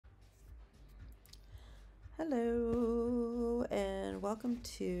Hello, and welcome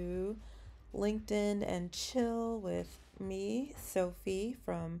to LinkedIn and Chill with me, Sophie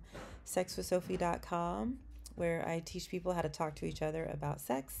from sexwithsophie.com, where I teach people how to talk to each other about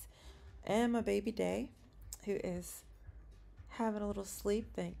sex, and my baby Day, who is having a little sleep,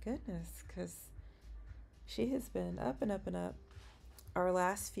 thank goodness, because she has been up and up and up our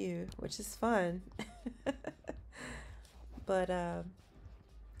last few, which is fun. But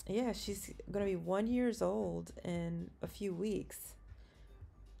yeah, she's gonna be 1 year old in a few weeks,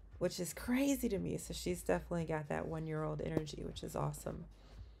 which is crazy to me. So she's definitely got that 1 year old energy, which is awesome.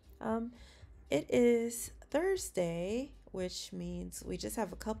 Um, it is Thursday, which means we just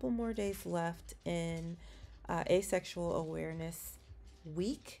have a couple more days left in Asexual Awareness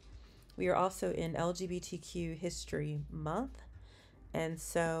Week. We are also in LGBTQ History Month. And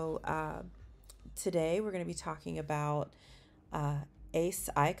so today we're going to be talking about uh, ace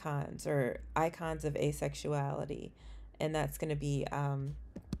icons or icons of asexuality. And that's going to be kind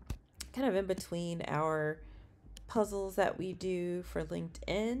of in between our puzzles that we do for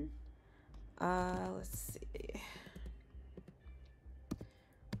LinkedIn. Let's see.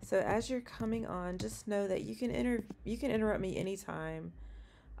 So as you're coming on, just know that you can interrupt me anytime.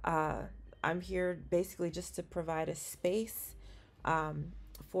 Uh, I'm here basically just to provide a space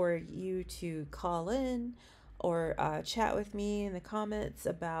for you to call in or chat with me in the comments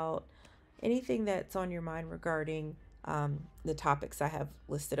about anything that's on your mind regarding the topics I have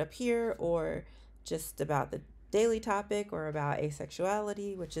listed up here, or just about the daily topic, or about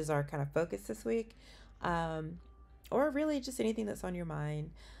asexuality, which is our kind of focus this week, or really just anything that's on your mind.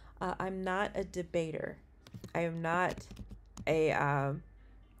 I'm not a debater. I am not a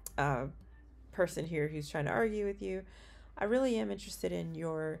person here who's trying to argue with you. I really am interested in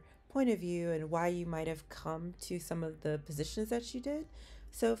your point of view and why you might have come to some of the positions that you did.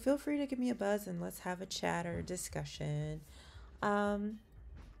 So feel free to give me a buzz and let's have a chat or a discussion. Um,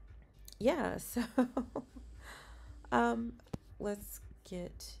 yeah, so um, let's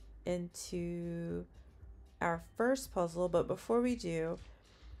get into our first puzzle. But before we do,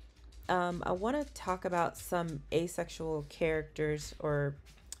 I want to talk about some asexual characters or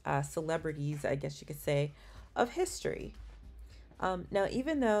celebrities, I guess you could say, of history. Now,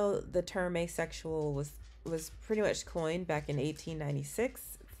 even though the term asexual was pretty much coined back in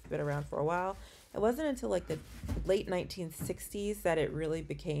 1896, it's been around for a while. It wasn't until like the late 1960s that it really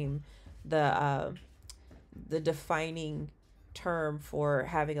became the defining term for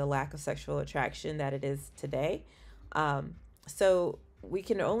having a lack of sexual attraction that it is today. So we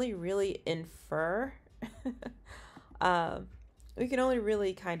can only really infer. um, we can only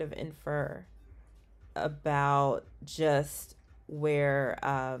really kind of infer about just where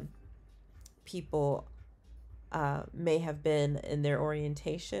people may have been in their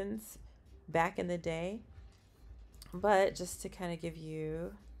orientations back in the day. But just to kind of give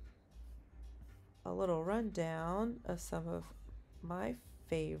you a little rundown of some of my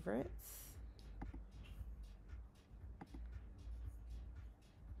favorites.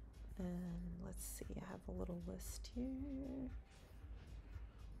 And let's see, I have a little list here.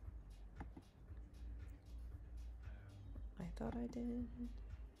 I thought I did.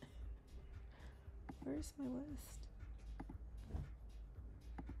 Where's my list?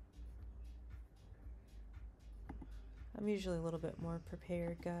 I'm usually a little bit more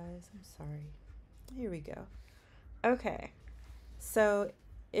prepared, guys. I'm sorry. Here we go. Okay. So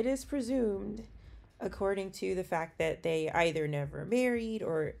it is presumed, according to the fact that they either never married,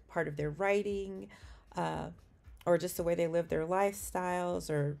 or part of their writing, or just the way they live their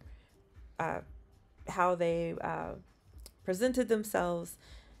lifestyles, or how they presented themselves,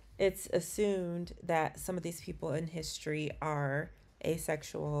 it's assumed that some of these people in history are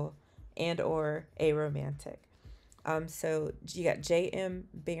asexual and or aromantic. So you got J.M.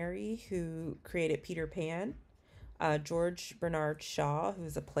 Barrie, who created Peter Pan, George Bernard Shaw,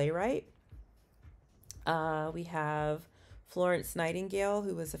 who's a playwright. We have Florence Nightingale,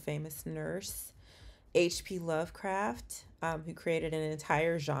 who was a famous nurse. H.P. Lovecraft, who created an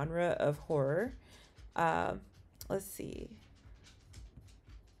entire genre of horror. Let's see.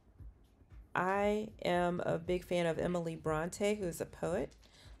 I am a big fan of Emily Bronte, who is a poet.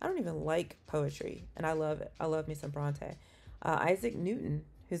 I don't even like poetry, and I love it. I love me some Bronte. Isaac Newton,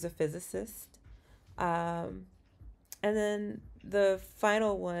 who's a physicist. And then the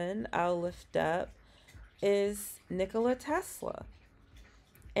final one I'll lift up is Nikola Tesla.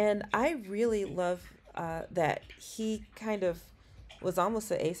 And I really love that he kind of was almost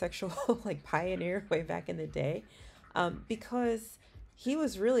an asexual like pioneer way back in the day, because he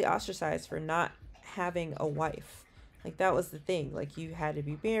was really ostracized for not having a wife. Like that was the thing. Like you had to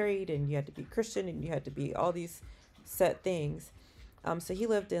be married and you had to be Christian and you had to be all these set things. So he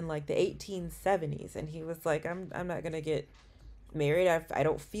lived in like the 1870s, and he was like, I'm not gonna get married. I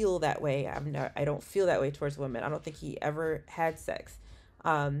don't feel that way. I don't feel that way towards women. I don't think he ever had sex.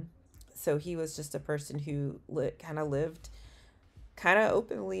 Um, so he was just a person who kind of lived kind of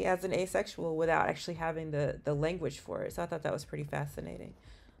openly as an asexual without actually having the language for it. So I thought that was pretty fascinating.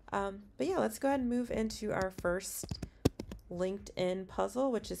 But yeah, let's go ahead and move into our first LinkedIn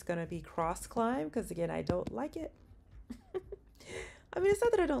puzzle, which is going to be cross climb, because again, I don't like it. I mean, it's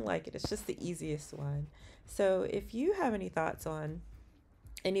not that I don't like it, it's just the easiest one. So if you have any thoughts on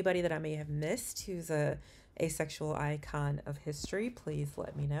anybody that I may have missed who's a asexual icon of history, please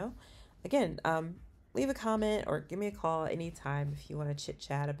let me know. Again, leave a comment or give me a call anytime if you want to chit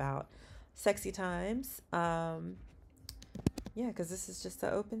chat about sexy times. Yeah, because this is just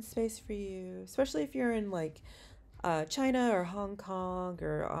an open space for you, especially if you're in like China or Hong Kong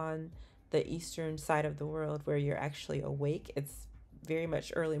or on the eastern side of the world where you're actually awake. It's very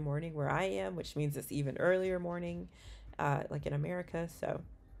much early morning where I am, which means it's even earlier morning, like in America. So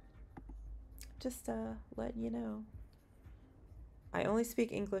just letting you know. I only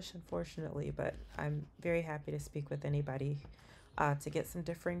speak English, unfortunately, but I'm very happy to speak with anybody to get some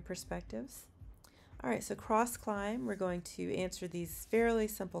differing perspectives. All right, so cross climb, we're going to answer these fairly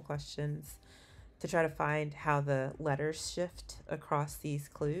simple questions to try to find how the letters shift across these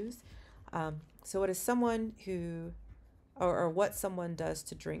clues. So what is someone who, or what someone does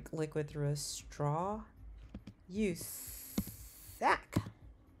to drink liquid through a straw? You sack.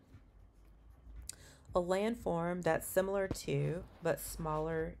 A landform that's similar to, but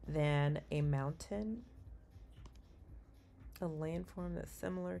smaller than a mountain. A landform that's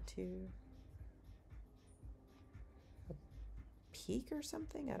similar to a peak or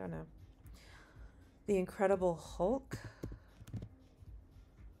something? I don't know. The Incredible Hulk.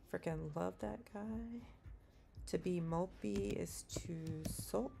 Freaking love that guy. To be mopey is to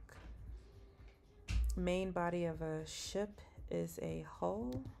sulk. Main body of a ship is a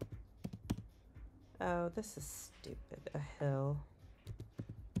hull. Oh, this is stupid. A hill.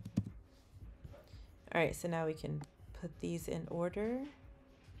 All right, so now we can put these in order.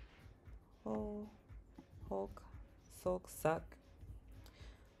 Hull, hulk, sulk, suck.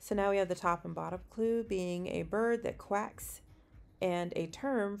 So now we have the top and bottom clue being a bird that quacks and a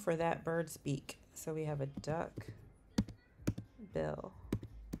term for that bird's beak. So we have a duck bill.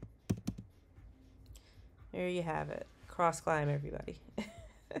 There you have it. Cross climb, everybody.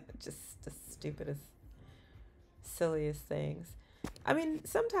 Just the stupidest, silliest things. I mean,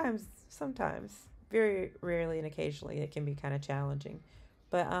 sometimes, very rarely and occasionally it can be kind of challenging.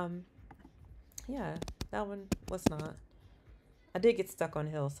 But yeah, that one was not. I did get stuck on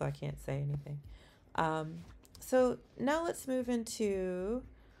hill, so I can't say anything. So now let's move into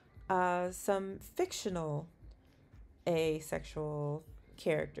some fictional asexual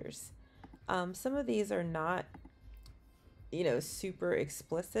characters. Some of these are not, super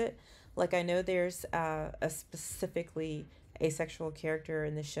explicit. Like I know there's a specifically asexual character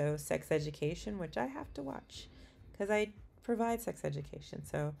in the show Sex Education, which I have to watch because I provide sex education.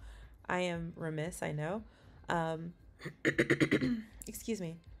 So I am remiss, I know. Excuse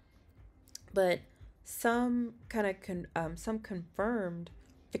me. But some kind of some confirmed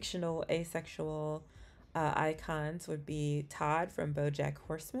fictional asexual icons would be Todd from BoJack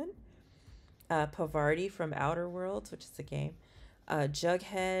Horseman, Pavardi from Outer Worlds, which is a game,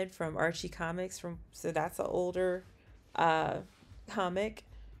 Jughead from Archie Comics, so that's an older comic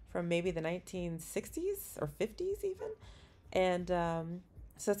from maybe the 1960s or 50s even, and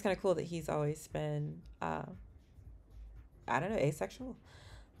so it's kind of cool that he's always been I don't know, asexual.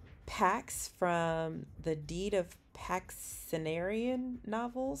 Pax from the Deed of Paxenarian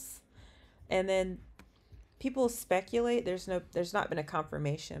novels. And then people speculate, there's not been a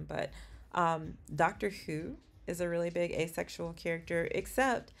confirmation, but Doctor Who is a really big asexual character,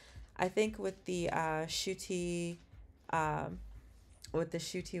 except I think with the shooty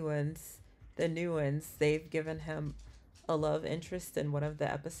ones, the new ones, they've given him a love interest in one of the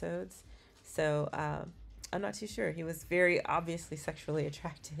episodes. So I'm not too sure. He was very obviously sexually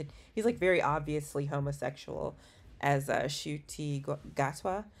attracted. He's like very obviously homosexual as Shuti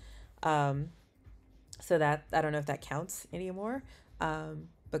Gatwa. So that, I don't know if that counts anymore.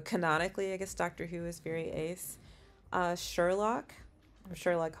 But canonically, I guess Doctor Who is very ace. Sherlock, or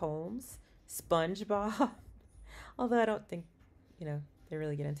Sherlock Holmes, SpongeBob. Although I don't think, they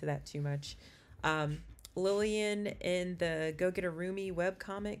really get into that too much. Lillian in the Go Get a Roomie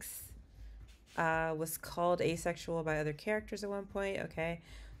webcomics was called asexual by other characters at one point. Okay.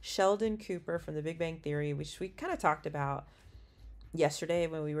 Sheldon Cooper from The Big Bang Theory, which we kind of talked about yesterday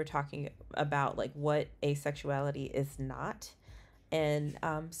when we were talking about like what asexuality is not. And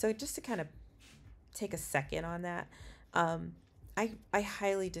so just to kind of take a second on that, I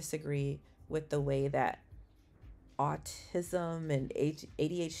highly disagree with the way that autism and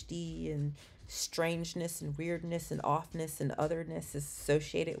ADHD and strangeness and weirdness and offness and otherness is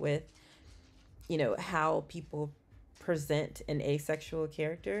associated with, how people present an asexual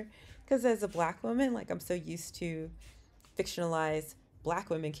character. Because as a Black woman, like, I'm so used to fictionalized Black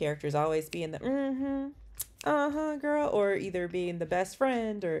women characters always being the girl, or either being the best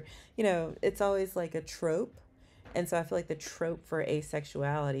friend, or it's always like a trope. And so I feel like the trope for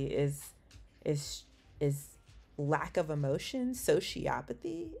asexuality is lack of emotion,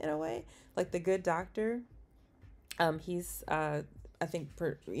 sociopathy in a way. Like The Good Doctor, he's I think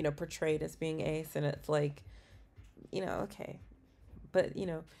portrayed as being ace, and it's like, okay, but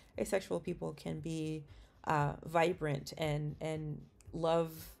asexual people can be vibrant and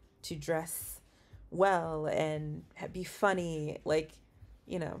love to dress well and be funny, like,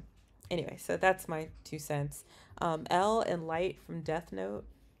 anyway, so that's my 2 cents. Elle and Light from Death Note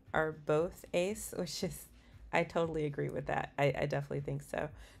are both ace, which is, I totally agree with that. I definitely think so.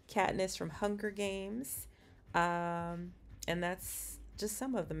 Katniss from Hunger Games, and that's just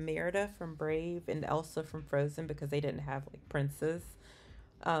some of them. Merida from Brave, and Elsa from Frozen, because they didn't have like princes,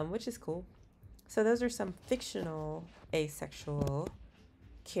 which is cool. So those are some fictional asexual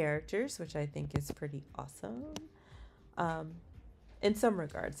characters, which I think is pretty awesome. In some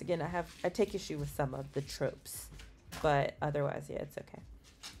regards, again, I take issue with some of the tropes, but otherwise, yeah, it's okay.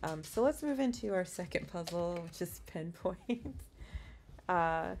 So let's move into our second puzzle, which is pinpoint.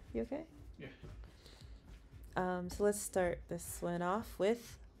 You okay? Yeah. So let's start this one off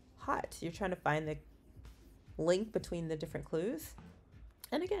with hot. You're trying to find the link between the different clues.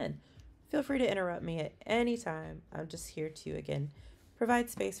 And again, feel free to interrupt me at any time. I'm just here to, again, provide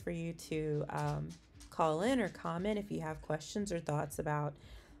space for you to call in or comment if you have questions or thoughts about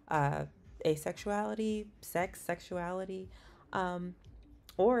asexuality, sex, sexuality,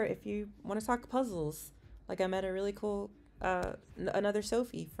 or if you want to talk puzzles. Like, I met a really cool, another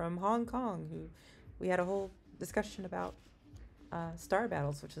Sophie from Hong Kong, who we had a whole discussion about star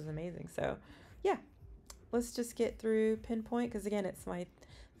battles, which is amazing. So, yeah, let's just get through pinpoint, because, again, it's my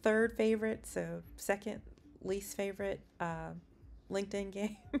third favorite, so second least favorite LinkedIn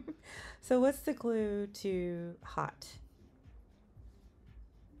game. So what's the clue to hot?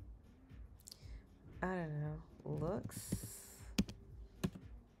 I don't know. Looks.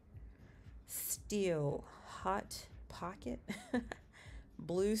 Steel. Hot pocket.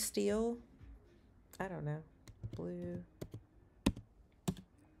 Blue steel. I don't know. Blue.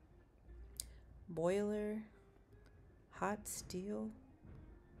 Boiler. Hot steel.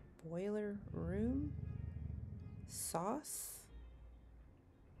 Boiler room. Sauce.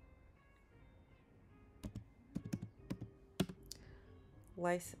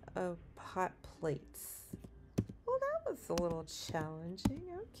 Hot plates. Well, that was a little challenging.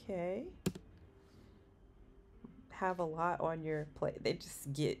 Okay. Have a lot on your plate. They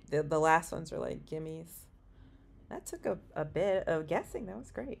just get, the last ones are like gimmies. That took a bit of guessing. That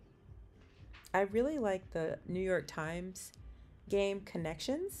was great. I really like the New York Times game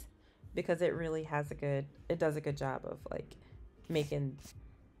Connections, because it really does a good job of like making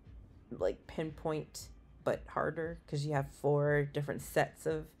like pinpoint but harder, because you have 4 different sets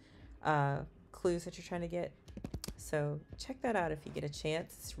of clues that you're trying to get. So check that out if you get a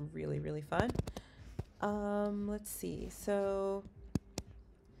chance. It's really, really fun. Let's see. So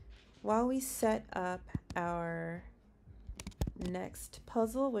while we set up our next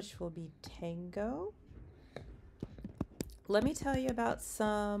puzzle, which will be Tango, let me tell you about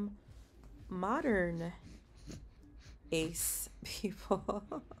some modern ace people.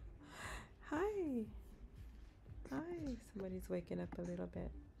 Hi. Hi. Somebody's waking up a little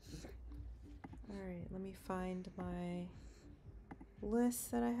bit. All right, let me find my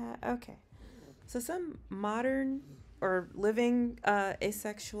list that I had. Okay. So some modern or living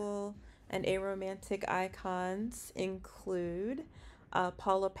asexual and aromantic icons include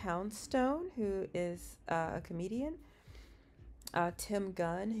Paula Poundstone, who is a comedian. Tim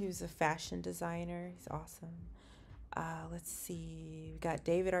Gunn, who's a fashion designer. He's awesome. Let's see. We got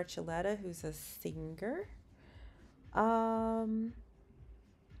David Archuleta, who's a singer.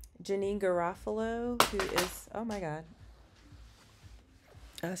 Janine Garofalo, who is, oh my God.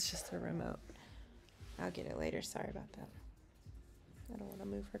 That's just a remote. I'll get it later. Sorry about that. I don't want to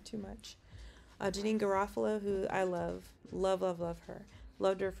move her too much. Janine Garofalo, who I love her.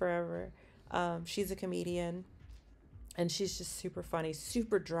 Loved her forever. She's a comedian. And she's just super funny,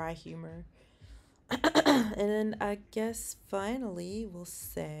 super dry humor. And then I guess finally we'll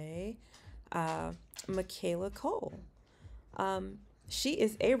say uh, Michaela Cole. Um, she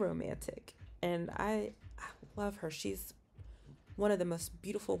is aromantic, and I love her. She's one of the most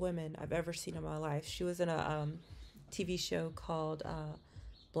beautiful women I've ever seen in my life. She was in a TV show called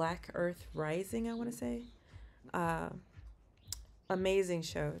Black Earth Rising, I want to say. Uh, Amazing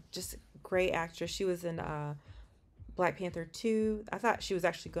show. Just great actress. She was in Black Panther 2. I thought she was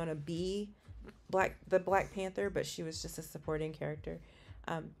actually going to be the Black Panther, but she was just a supporting character.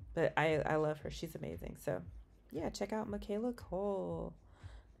 But I love her. She's amazing. So, yeah, check out Michaela Cole.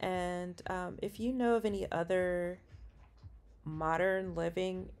 And if you know of any other modern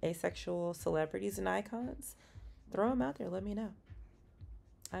living asexual celebrities and icons, throw them out there. Let me know.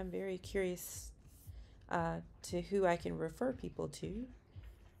 I'm very curious to who I can refer people to.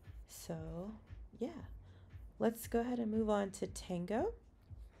 So, yeah, let's go ahead and move on to Tango.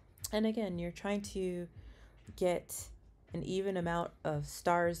 And again, you're trying to get an even amount of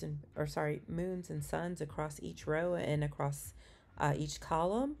stars moons and suns across each row and across each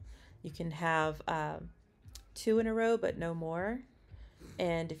column. You can have 2 in a row, but no more.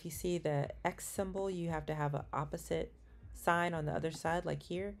 And if you see the X symbol, you have to have an opposite sign on the other side, like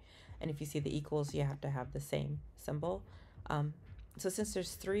here. And if you see the equals, you have to have the same symbol. So since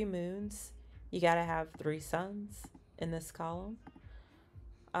there's 3 moons, you got to have 3 suns in this column.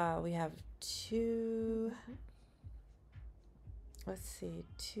 We have 2. Let's see,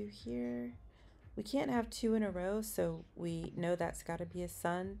 2 here. We can't have 2 in a row, so we know that's got to be a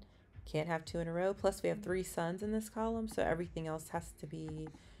sun. Can't have 2 in a row. Plus, we have 3 suns in this column, so everything else has to be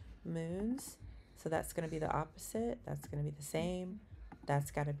moons. So that's going to be the opposite. That's going to be the same.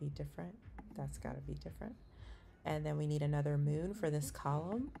 That's got to be different. That's got to be different. And then we need another moon for this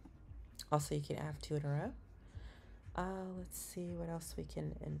column. Also, you can have 2 in a row. Let's see what else we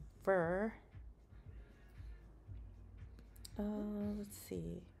can infer. Let's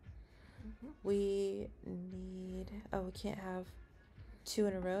see. We can't have 2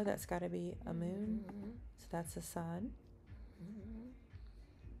 in a row. That's got to be a moon. So that's a sun.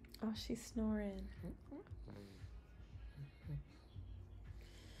 Oh, she's snoring.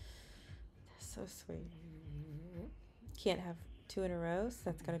 That's so sweet. Can't have 2 in a row. So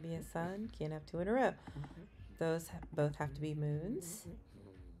that's got to be a sun. Can't have 2 in a row. Those both have to be moons.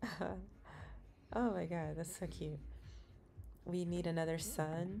 Oh my God, that's so cute. We need another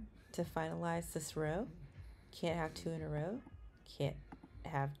sun to finalize this row. Can't have 2 in a row. Can't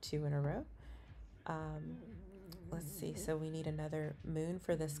have 2 in a row. Let's see. So we need another moon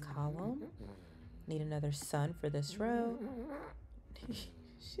for this column. Need another sun for this row.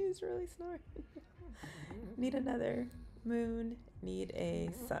 She's really snoring. Need another moon. Need a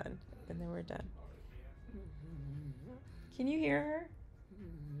sun. And then we're done. Can you hear her?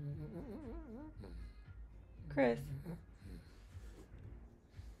 Chris.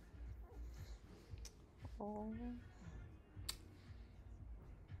 Oh,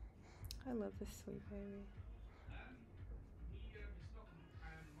 I love this sweet baby.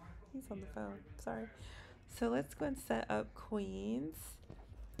 He's on the phone. Sorry. So let's go and set up Queens.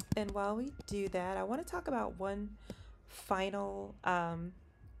 And while we do that, I want to talk about one final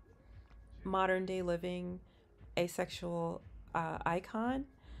modern day living asexual icon.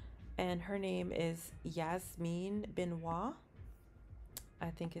 And her name is Yasmin Benoit, I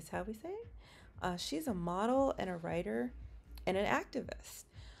think is how we say it. She's a model and a writer and an activist.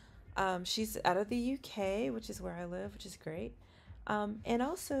 She's out of the UK, which is where I live, which is great. And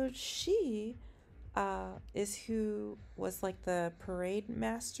also she is who was like the parade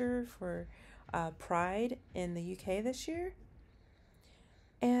master for Pride in the UK this year.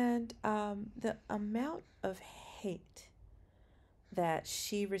 And the amount of hate that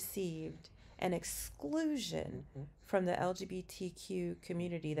she received and exclusion from the LGBTQ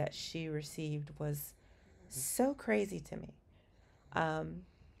community that she received was so crazy to me.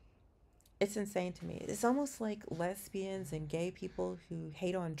 It's insane to me. It's almost like lesbians and gay people who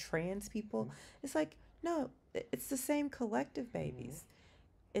hate on trans people. It's like, no, it's the same collective, babies.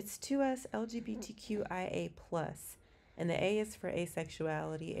 It's to us LGBTQIA+. And the A is for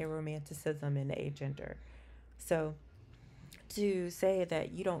asexuality, aromanticism, and agender. So to say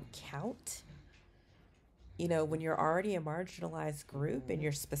that you don't count, when you're already a marginalized group and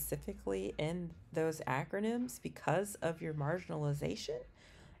you're specifically in those acronyms because of your marginalization,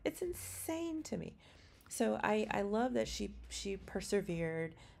 it's insane to me. So I love that she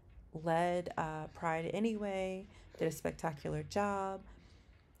persevered, led Pride anyway, did a spectacular job.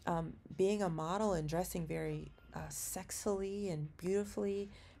 Being a model and dressing very sexily and beautifully,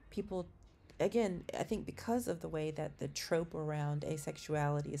 people again, I think because of the way that the trope around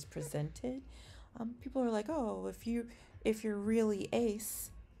asexuality is presented, people are like, oh, if you're really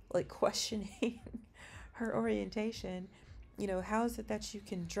ace, like questioning her orientation, how is it that you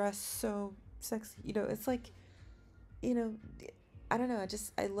can dress so sexy? It's like, you know, I don't know.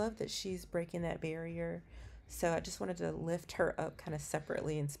 I love that she's breaking that barrier. So I just wanted to lift her up kind of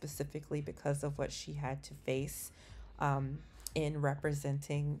separately and specifically because of what she had to face um, in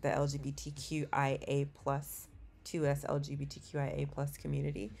representing the LGBTQIA plus 2S LGBTQIA plus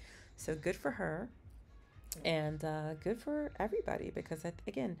community. So good for her and good for everybody because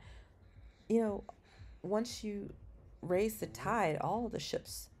again, you know, once you raise the tide, all the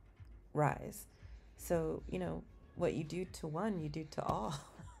ships rise. So, what you do to one, you do to all.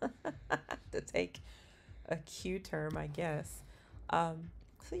 To take a Q term, I guess. So,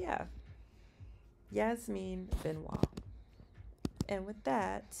 yeah, Yasmin Benoit. And with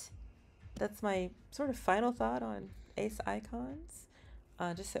that, that's my sort of final thought on ace icons.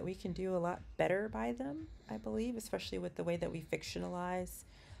 Just that we can do a lot better by them, I believe, especially with the way that we fictionalize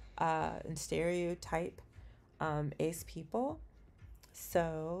and stereotype ace people.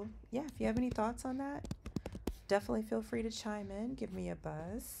 So, yeah, if you have any thoughts on that, definitely feel free to chime in, give me a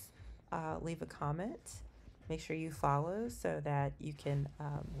buzz, leave a comment. Make sure you follow so that you can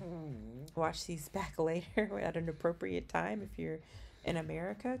watch these back later at an appropriate time if you're in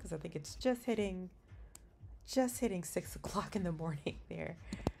America, because I think it's just hitting 6 o'clock in the morning there.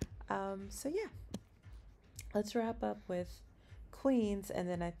 So yeah, let's wrap up with Queens, and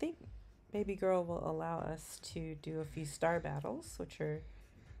then I think Baby Girl will allow us to do a few star battles, which are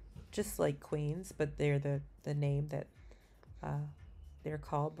just like Queens, but they're the name that they're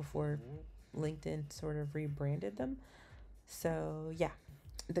called before LinkedIn sort of rebranded them. So yeah,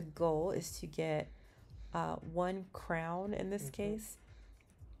 the goal is to get one crown in this case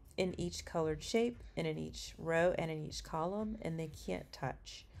in each colored shape and in each row and in each column, and they can't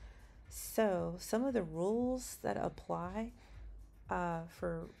touch. So some of the rules that apply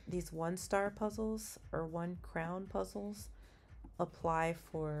for these 1-star puzzles or 1 crown puzzles apply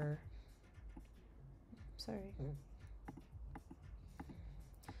for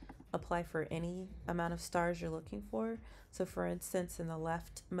apply for any amount of stars you're looking for. So for instance, in the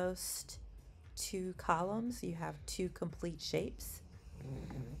leftmost 2 columns, you have 2 complete shapes.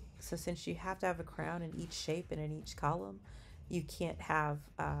 So since you have to have a crown in each shape and in each column, you can't have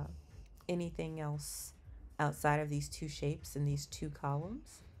anything else outside of these 2 shapes in these 2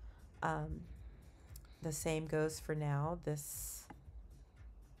 columns. The same goes for now this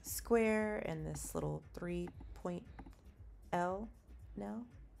square and this little 3-point L now,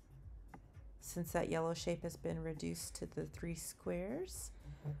 since that yellow shape has been reduced to the 3 squares.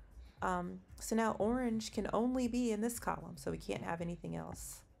 So now orange can only be in this column, so we can't have anything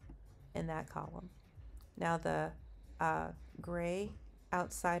else in that column. Now the gray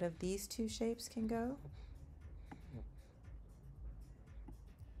outside of these 2 shapes can go.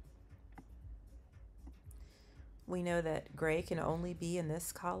 We know that gray can only be in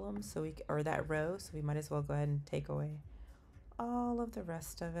this column, or that row, so we might as well go ahead and take away all of the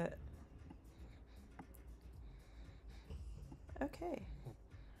rest of it. Okay.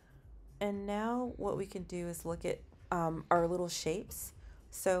 And now what we can do is look at our little shapes.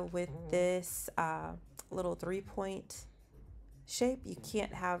 So with this little 3-point shape, you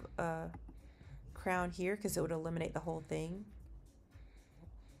can't have a crown here because it would eliminate the whole thing.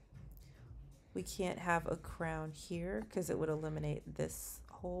 We can't have a crown here because it would eliminate this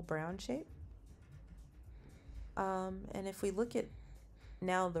whole brown shape. And if we look at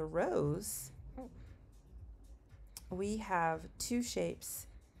now the rows, we have 2 shapes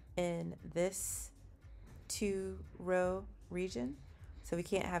in this 2-row region. So we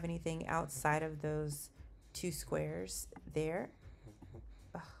can't have anything outside of those 2 squares there.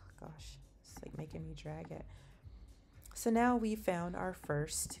 Oh gosh, it's like making me drag it. So now we found our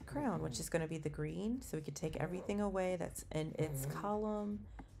first crown, which is going to be the green. So we could take everything away that's in its column,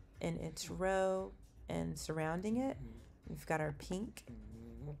 in its row, and surrounding it. We've got our pink.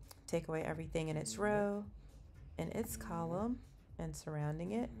 Take away everything in its row, in its column, and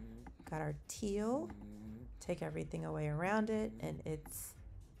surrounding it. Got our teal. Take everything away around it, in its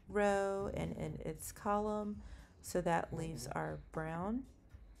row, and in its column. So that leaves our brown.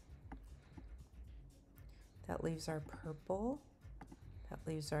 That leaves our purple. That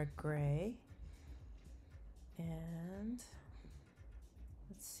leaves our gray. And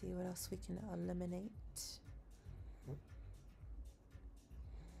let's see what else we can eliminate.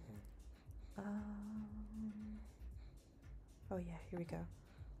 Oh yeah, here we go.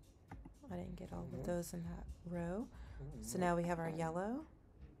 I didn't get all of those in that row. So now we have our yellow.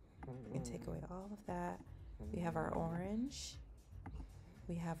 We can take away all of that. We have our orange,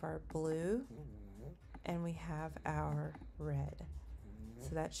 we have our blue, and we have our red.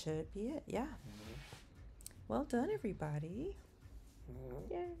 So that should be it. Yeah. Well done, everybody.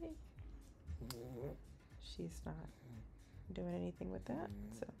 Yay. She's not doing anything with that,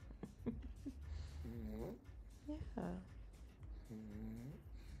 so yeah.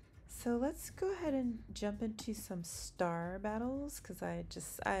 So let's go ahead and jump into some star battles because I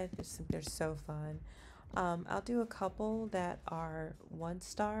just think they're so fun. I'll do a couple that are 1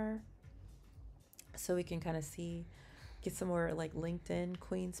 star so we can kind of get some more like LinkedIn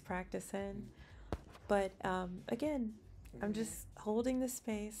Queens practice in. But again, I'm just holding the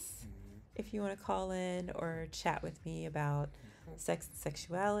space if you want to call in or chat with me about sex and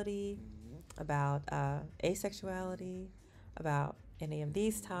sexuality, about asexuality, about any of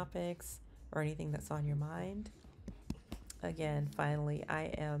these topics or anything that's on your mind. Again, finally,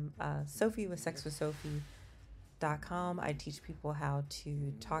 I am Sophie with sexwithsophie.com. I teach people how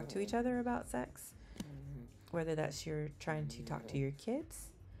to talk to each other about sex, whether that's you're trying to talk to your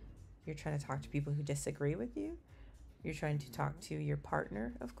kids, you're trying to talk to people who disagree with you, you're trying to talk to your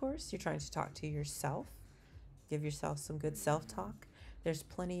partner, of course, you're trying to talk to yourself, give yourself some good self-talk. There's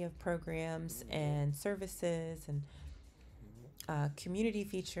plenty of programs and services and community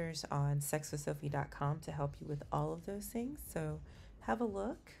features on sexwithsophie.com to help you with all of those things. So have a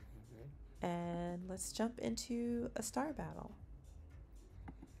look and let's jump into a star battle,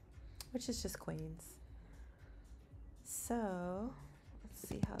 which is just queens. So let's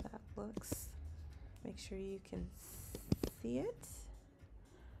see how that looks. Make sure you can see it.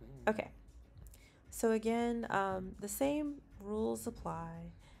 Okay. So again, the same rules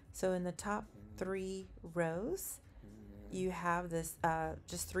apply. So in the top 3 rows, you have this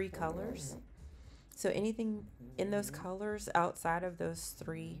just 3 colors. So anything in those colors outside of those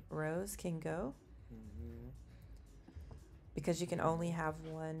 3 rows can go, because you can only have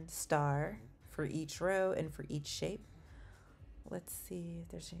 1 star for each row and for each shape. Let's see if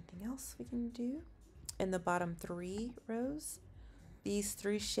there's anything else we can do. In the bottom 3 rows, these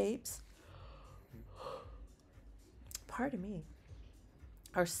 3 shapes, pardon me,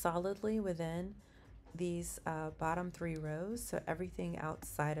 are solidly within these bottom 3 rows. So everything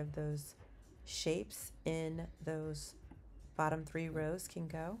outside of those shapes in those bottom 3 rows can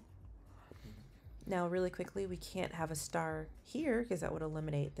go. Now really quickly, we can't have a star here because that would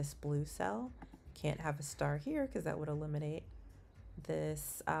eliminate this blue cell. Can't have a star here because that would eliminate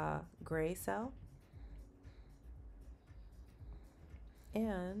this gray cell.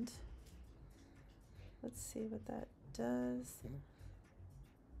 And let's see what that does.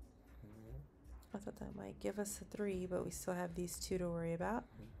 I thought that might give us a 3, but we still have these 2 to worry about.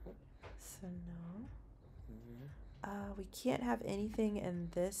 So no. We can't have anything in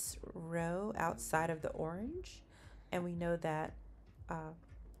this row outside of the orange. And we know that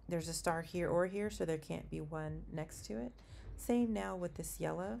there's a star here or here, so there can't be one next to it. Same now with this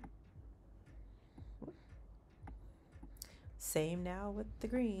yellow. Same now with the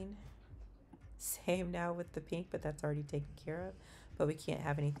green. Same now with the pink, but that's already taken care of. But we can't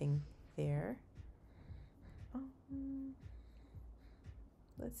have anything there.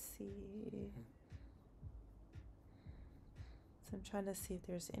 Let's see. So I'm trying to see if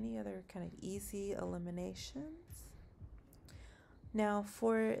there's any other kind of easy eliminations. Now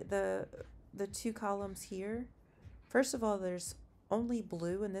for the 2 columns here, first of all, there's only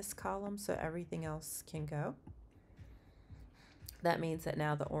blue in this column, so everything else can go. That means that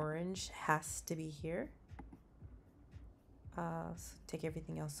now the orange has to be here. So take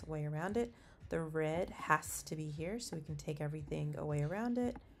everything else away around it. The red has to be here, so we can take everything away around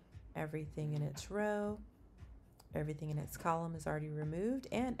it. Everything in its row, everything in its column is already removed,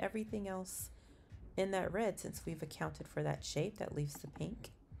 and everything else in that red, since we've accounted for that shape, that leaves the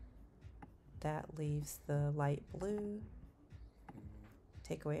pink. That leaves the light blue.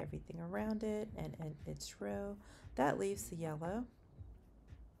 Take away everything around it and in its row. That leaves the yellow.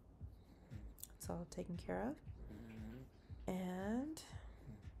 It's all taken care of. And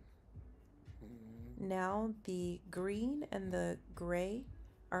now the green and the gray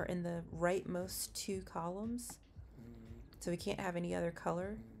are in the rightmost 2 columns. So we can't have any other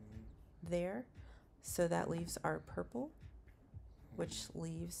color there. So that leaves our purple, which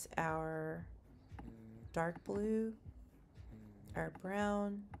leaves our dark blue, our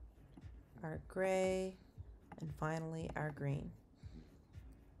brown, our gray, and finally our green.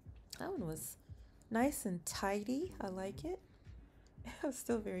 That one was nice and tidy. I like it. It was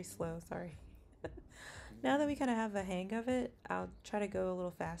still very slow, sorry. Now that we kind of have the hang of it, I'll try to go a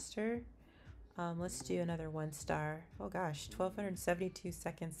little faster. Let's do another 1 star. Oh gosh, 1272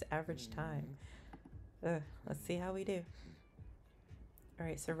 seconds average time. Let's see how we do. All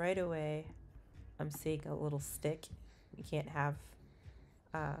right, so right away, I'm seeing a little stick. We can't have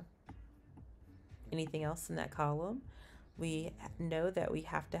anything else in that column. We know that we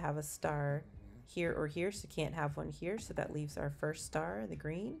have to have a star here or here, so can't have one here, so that leaves our first star, the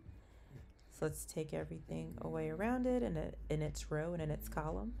green. So let's take everything away around it in its row and in its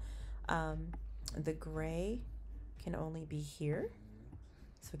column. The gray can only be here,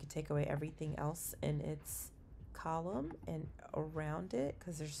 so we can take away everything else in its column and around it,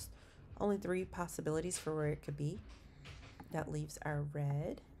 because there's only 3 possibilities for where it could be. That leaves our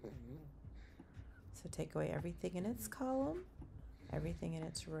red. So take away everything in its column, everything in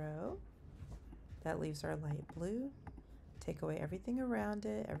its row. That leaves our light blue. Take away everything around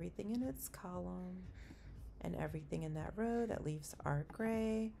it, everything in its column, and everything in that row. That leaves our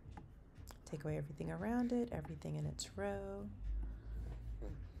gray. Take away everything around it, everything in its row.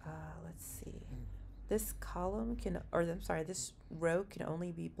 Let's see. This column this row can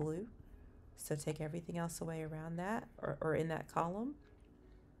only be blue. So take everything else away around that, or in that column.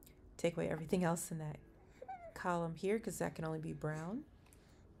 Take away everything else in that column here, because that can only be brown.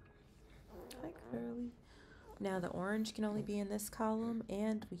 Hi, Curly. Now the orange can only be in this column,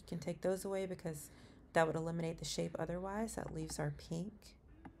 and we can take those away because that would eliminate the shape otherwise. That leaves our pink.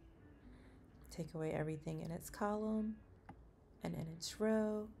 Take away everything in its column and in its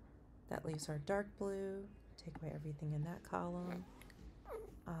row. That leaves our dark blue. Take away everything in that column.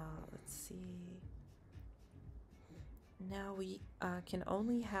 Let's see. Now we can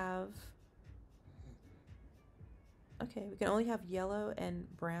only have, we can only have yellow and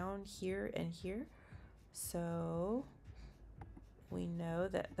brown here and here. So we know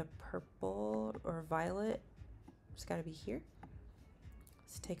that the purple or violet has got to be here.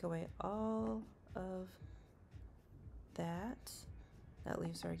 Let's take away all of that. That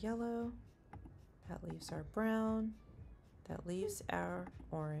leaves our yellow. That leaves our brown. That leaves our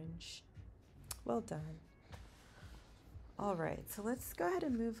orange. Well done. All right, so let's go ahead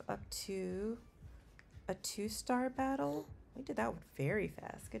and move up to a 2-star battle. We did that one very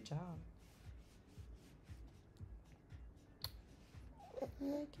fast. Good job. You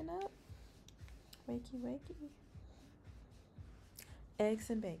waking up? Wakey, wakey. Eggs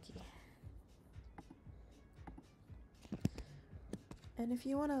and bakey. And if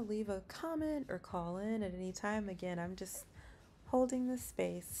you want to leave a comment or call in at any time, again, I'm just holding the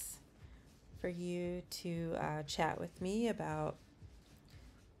space for you to chat with me about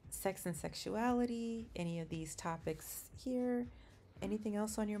sex and sexuality, any of these topics here, anything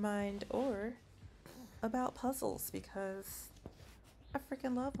else on your mind, or about puzzles, because I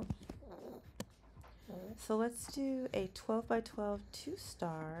freaking love them. So let's do a 12 by 12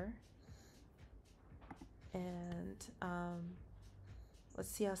 2-star, and let's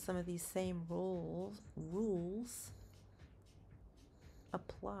see how some of these same rules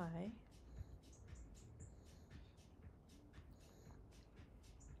apply.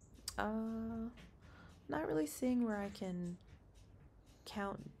 Not really seeing where I can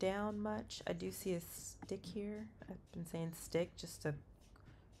count down much. I do see a stick here. I've been saying stick, just a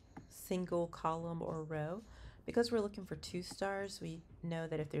single column or row. Because we're looking for 2 stars, we know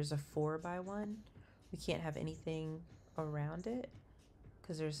that if there's a 4 by 1, we can't have anything around it,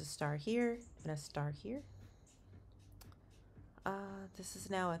 because there's a star here and a star here. This is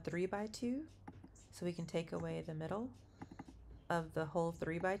now a 3 by 2, so we can take away the middle of the whole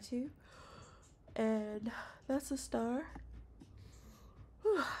 3 by 2, and that's a star.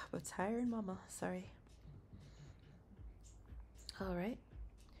 Whew, but tired mama, sorry. All right,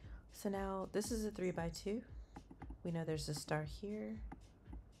 so now this is a 3 by 2. We know there's a star here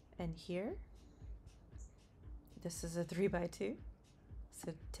and here. This is a 3 by 2,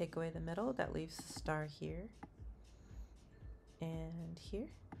 so take away the middle. That leaves a star here and here.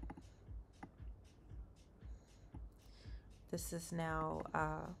 This is now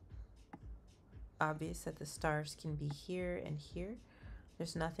obvious that the stars can be here and here.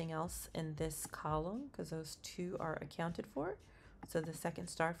 There's nothing else in this column because those 2 are accounted for. So the second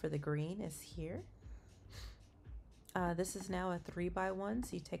star for the green is here. This is now a 3 by 1,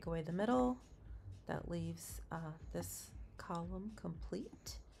 so you take away the middle. That leaves this column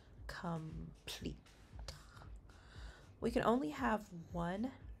complete. We can only have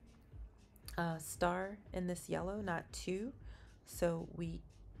 1 star in this yellow, not 2. So we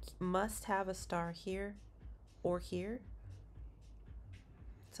must have a star here or here.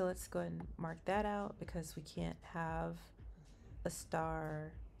 So let's go ahead and mark that out, because we can't have a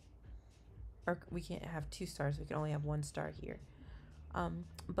star, or we can't have 2 stars. We can only have 1 star here.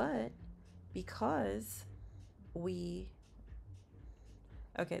 But because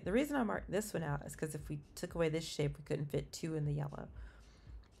okay, the reason I marked this one out is because if we took away this shape, we couldn't fit 2 in the yellow.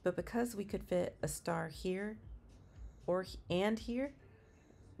 But because we could fit a star here and here,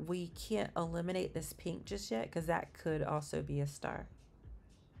 we can't eliminate this pink just yet because that could also be a star.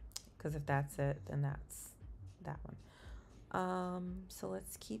 Because if that's it, then that's that one. So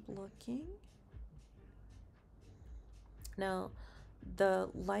let's keep looking. Now, the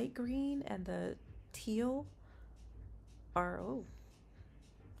light green and the teal are, oh,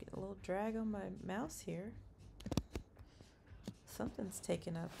 get a little drag on my mouse here. Something's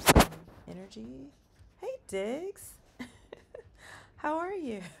taking up some energy. Hey, Diggs. How are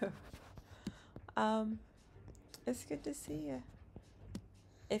you? It's good to see you.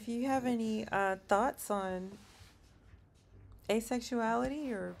 If you have any thoughts on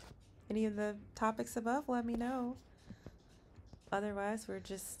asexuality or any of the topics above, let me know. Otherwise, we're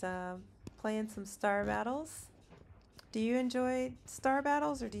just playing some star battles. Do you enjoy star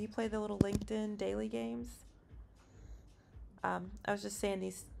battles, or do you play the little LinkedIn daily games? I was just saying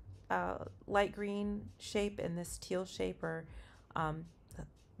these light green shape and this teal shape are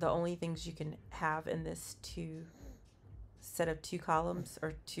the only things you can have in this set of 2 columns,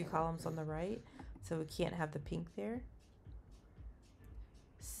 or 2 columns on the right. So we can't have the pink there.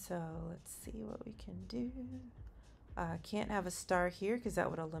 So let's see what we can do. Can't have a star here because that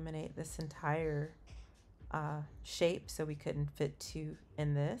would eliminate this entire shape, so we couldn't fit 2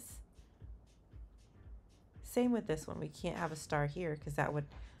 in this. Same with this one. We can't have a star here because that would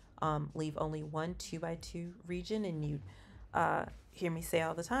leave only one 2x2 region, and you hear me say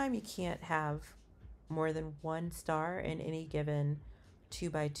all the time, you can't have more than 1 star in any given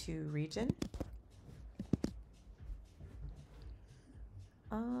 2x2 region.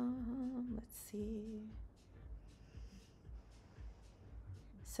 Let's see.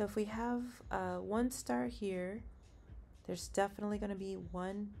 So if we have 1 star here, there's definitely going to be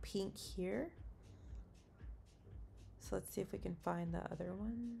 1 pink here. So let's see if we can find the other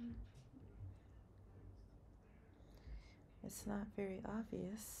one. It's not very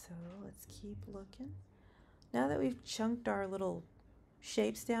obvious, so let's keep looking. Now that we've chunked our little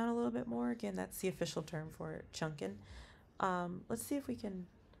shapes down a little bit more, again, that's the official term for it, chunking. Let's see if we can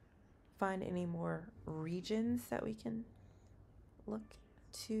find any more regions that we can look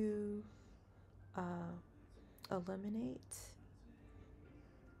to eliminate.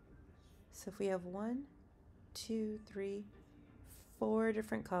 So if we have 1, 2, 3, 4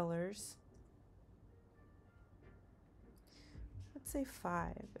 different colors, let's say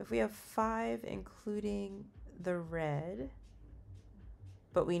 5. If we have 5 including the red,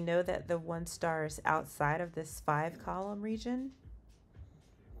 but we know that the 1 star is outside of this 5 column region,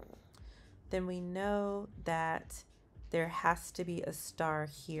 then we know that there has to be a star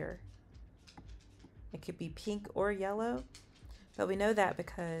here. It could be pink or yellow, but we know that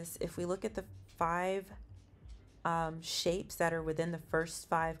because if we look at the 5 shapes that are within the first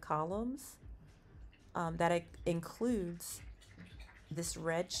 5 columns, that includes this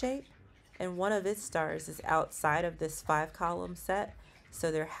red shape, and one of its stars is outside of this 5 column set,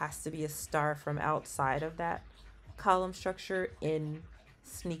 so there has to be a star from outside of that column structure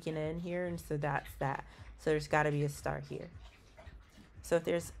sneaking in here, and so that's that. So there's got to be a star here. So if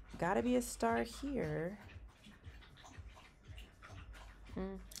there's got to be a star here,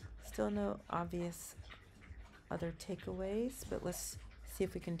 still no obvious other takeaways, but let's see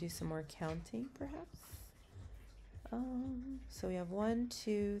if we can do some more counting perhaps. So we have 1,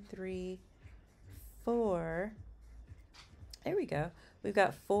 2, 3, 4. There we go. We've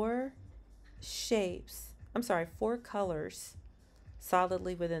got 4 shapes. I'm sorry, 4 colors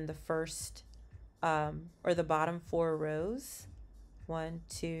solidly within the first or the bottom 4 rows. 1,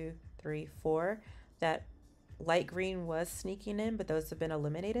 2, 3, 4. That light green was sneaking in, but those have been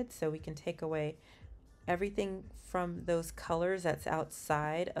eliminated, so we can take away everything from those colors that's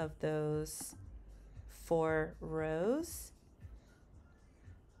outside of those 4 rows.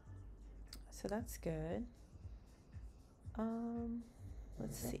 So that's good.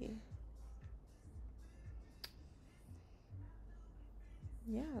 Let's see.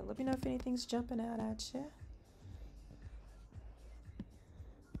 Yeah, let me know if anything's jumping out at you.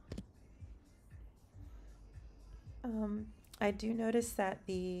 I do notice that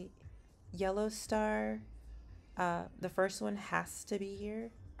the yellow star, the first one has to be here,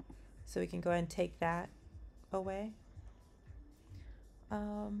 so we can go ahead and take that away.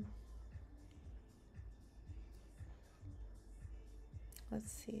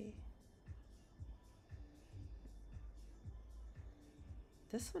 Let's see.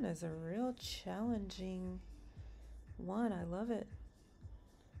 This one is a real challenging one. I love it.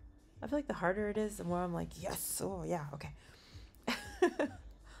 I feel like the harder it is, the more I'm like, yes, oh yeah, okay.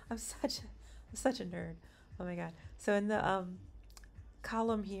 I'm such a nerd. Oh my god. So in the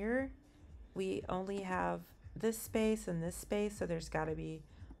column here, we only have this space and this space, so there's got to be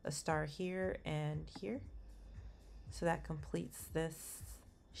a star here and here. So that completes this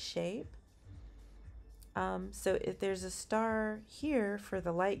shape. So if there's a star here for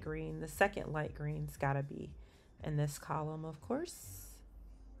the light green, the second light green's got to be in this column, of course.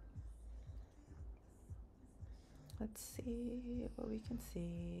 Let's see what we can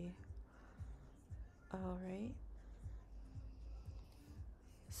see. All right.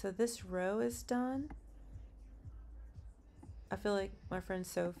 So this row is done. I feel like my friend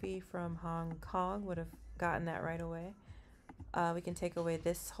Sophie from Hong Kong would have gotten that right away. We can take away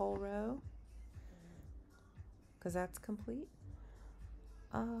this whole row because that's complete.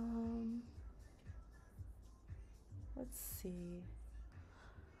 Let's see.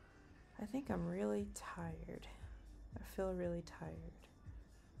 I think I'm really tired. I feel really tired.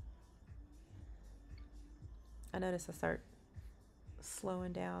 I notice I start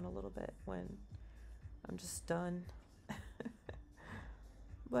slowing down a little bit when I'm just done.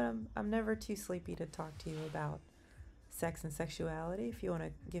 But I'm never too sleepy to talk to you about sex and sexuality. If you want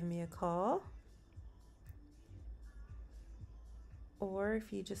to give me a call, or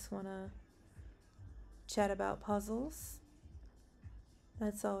if you just want to chat about puzzles,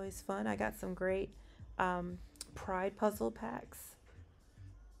 that's always fun. I got some great Pride puzzle packs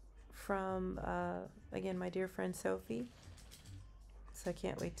from, again, my dear friend Sophie. So I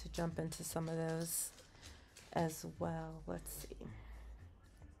can't wait to jump into some of those as well. Let's see.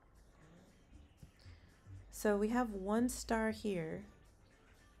 So we have one star here.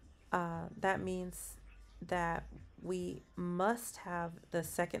 That means that we must have the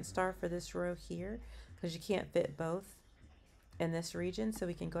second star for this row here because you can't fit both in this region. So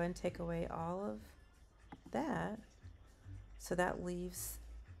we can go ahead and take away all of that. So that leaves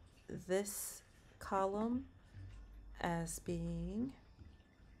this column as being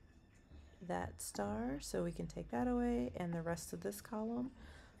that star. So we can take that away and the rest of this column.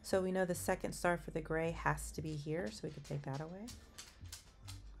 So we know the second star for the gray has to be here, so we can take that away.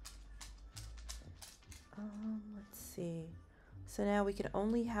 Let's see. So now we can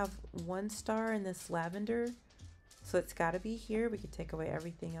only have one star in this lavender, so it's got to be here. We could take away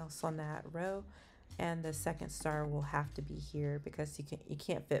everything else on that row, and the second star will have to be here because you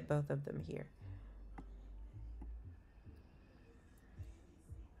can't fit both of them here.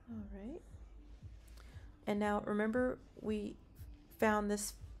 All right. And now remember we found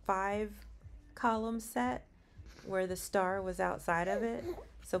this 5-column set where the star was outside of it,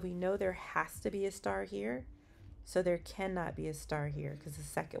 so we know there has to be a star here, so there cannot be a star here because the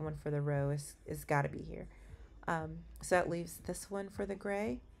second one for the row is got to be here. So that leaves this one for the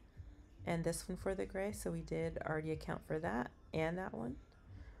gray and this one for the gray, so we did already account for that and that one.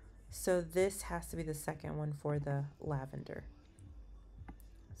 So this has to be the second one for the lavender.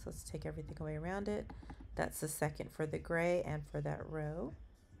 So let's take everything away around it. That's the second for the gray and for that row.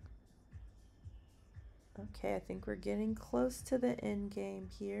 Okay, I think we're getting close to the end game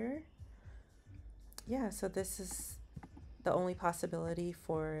here. Yeah, so this is the only possibility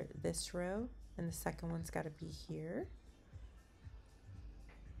for this row, and the second one's got to be here.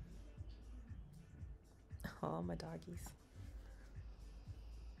 Oh, my doggies.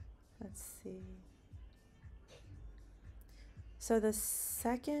 Let's see. So the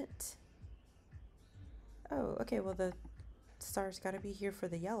second, oh, okay, well the star's got to be here for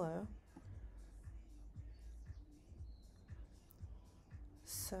the yellow.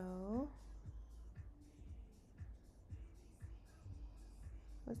 So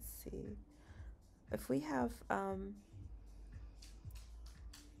let's see. If we have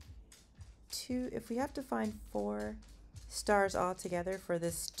if we have to find 4 stars all together for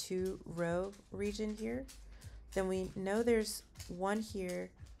this 2-row region here, then we know there's one here,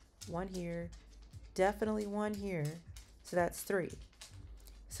 definitely one here, so that's 3.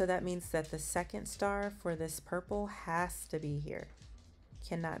 So that means that the second star for this purple has to be here.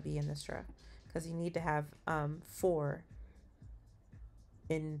 Cannot be in this row because you need to have 4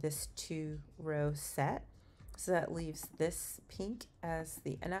 in this 2-row set. So that leaves this pink as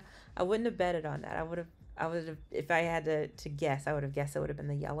the, and I wouldn't have betted on that. I would have, if I had to guess, I would have guessed it would have been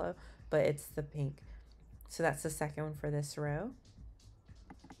the yellow, but it's the pink. So that's the second one for this row.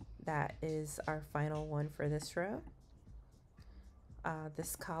 That is our final one for this row.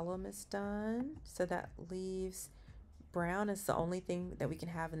 This column is done. So that leaves brown is the only thing that we can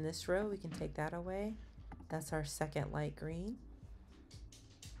have in this row. We can take that away. That's our second light green.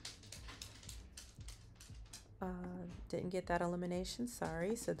 Didn't get that elimination,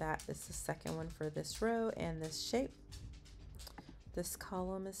 sorry. So that is the second one for this row and this shape. This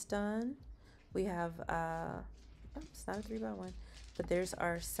column is done. We have, oh, it's not a 3x1, but there's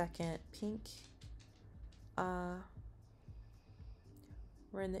our second pink. We're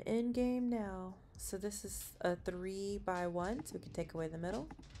in the end game now. So this is a 3x1, so we can take away the middle.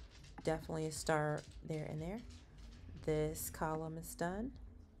 Definitely a star there and there. This column is done,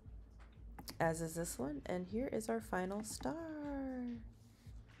 as is this one, and here is our final star.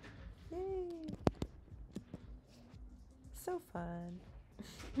 Yay! So fun.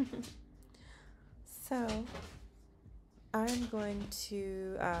 So I'm going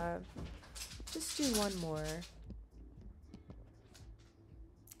to just do one more.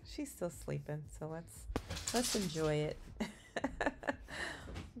 She's still sleeping, so let's enjoy it.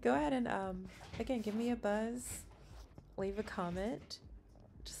 Go ahead and again, give me a buzz, leave a comment,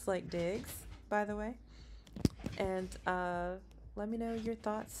 just like Diggs, by the way, and let me know your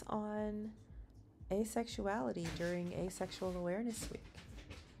thoughts on asexuality during Asexual Awareness Week.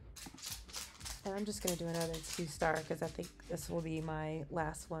 And I'm just going to do another 2-star because I think this will be my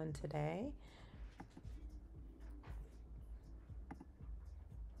last one today.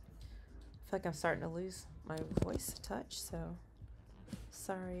 I feel like I'm starting to lose my voice a touch, so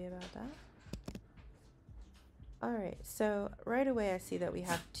sorry about that. All right, so right away I see that we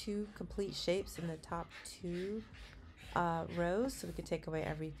have 2 complete shapes in the top 2 rows, so we could take away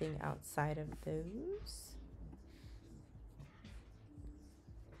everything outside of those.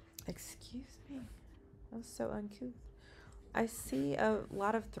 Excuse me, that was so uncouth. I see a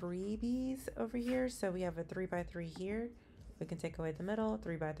lot of 3Bs over here, so we have a 3x3 here. We can take away the middle,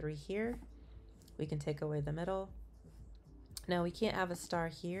 3x3 here. We can take away the middle. Now we can't have a star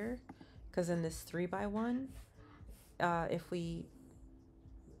here, because in this 3x1, if we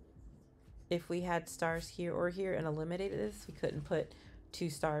had stars here or here and eliminated this, we couldn't put 2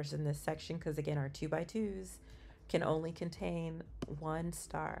 stars in this section, because again, our 2x2s can only contain 1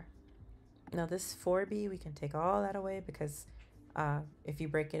 star. Now this 4B, we can take all that away, because if you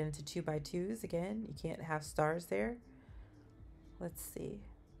break it into 2x2s, again, you can't have stars there. Let's see.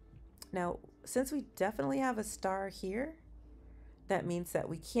 Now, since we definitely have a star here, that means that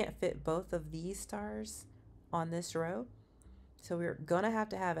we can't fit both of these stars on this row. So we're going to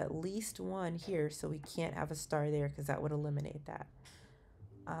have at least 1 here, so we can't have a star there, because that would eliminate that.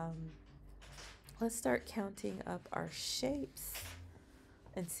 Let's start counting up our shapes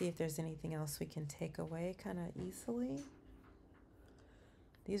and see if there's anything else we can take away kind of easily.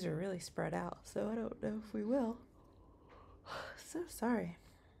 These are really spread out, so I don't know if we will. So sorry.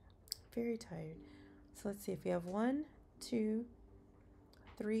 Very tired. So let's see if we have 1, 2,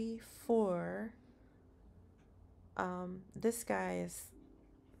 3, 4. This guy is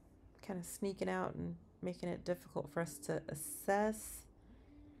kind of sneaking out and making it difficult for us to assess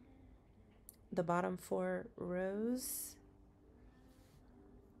the bottom 4 rows.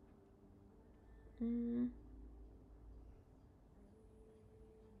 I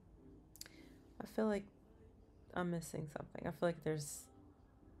feel like I'm missing something. I feel like there's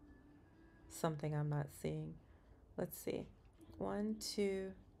something I'm not seeing. Let's see. 1,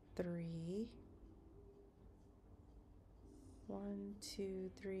 2, 3. 1,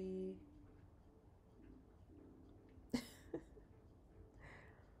 2, 3.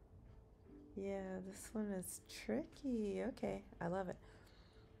 Yeah, this one is tricky. Okay, I love it.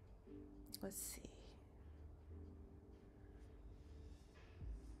 Let's see.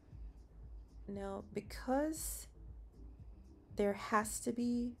 Now, because there has to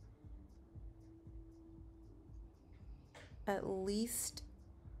be at least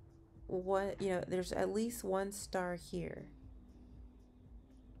one, there's at least 1 star here.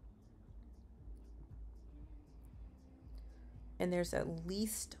 And there's at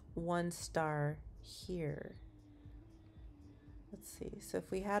least 1 star here. Let's see. So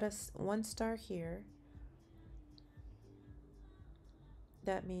if we had 1 star here,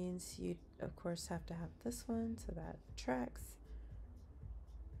 that means you'd of course have to have this one, so that tracks.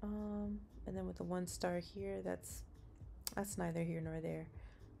 And then with the 1 star here, that's neither here nor there.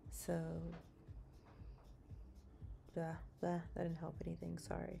 So that didn't help anything,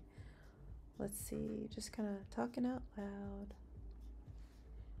 sorry. Let's see, just kind of talking out loud.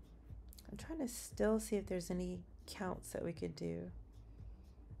 I'm trying to still see if there's any counts that we could do.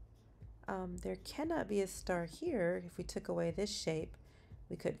 There cannot be a star here. If we took away this shape,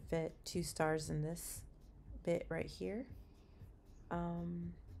 we could fit 2 stars in this bit right here.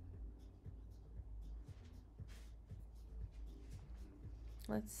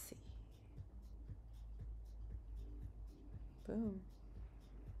 Let's see. Boom.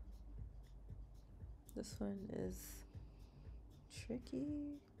 This one is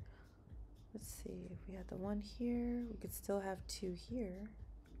tricky. Let's see, if we had the one here, we could still have two here.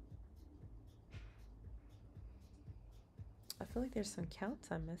 I feel like there's some counts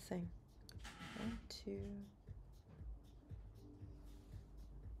I'm missing. 1, 2.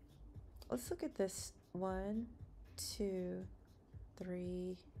 Let's look at this. 1, 2,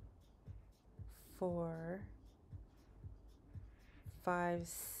 3, 4, 5,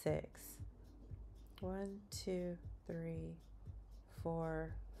 6. 1, 2, 3,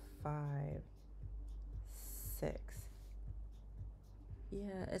 4, 5, 6.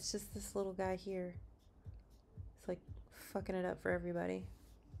 Yeah, it's just this little guy here. It's like fucking it up for everybody.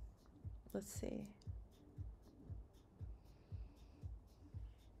 Let's see.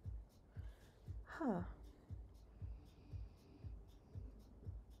 Huh.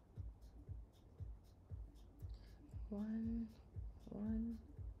 One,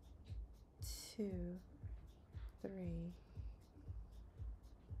 2, 3,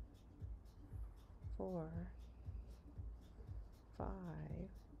 4, 5.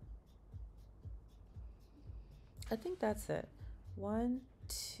 I think that's it. 1,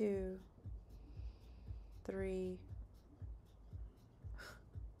 2, 3.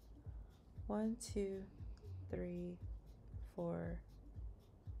 1, 2, 3, 4,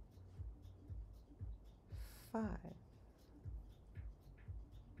 5,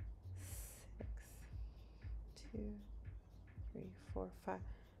 6, 2, 3, 4, 5.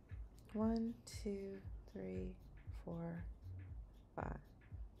 1, 2, 3, 4, 5,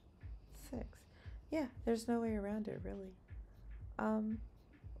 6. Yeah, there's no way around it, really.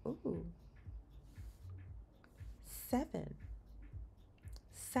 Ooh. 7.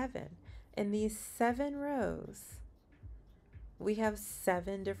 7. In these 7 rows, we have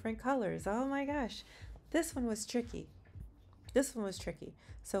 7 different colors. Oh my gosh. This one was tricky. This one was tricky.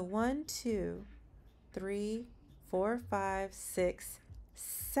 So 1, 2, 3, 4, 5, 6,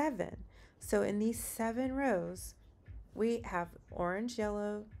 7. So in these 7 rows, we have orange,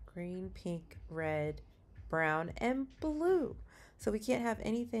 yellow, green, pink, red, brown, and blue. So we can't have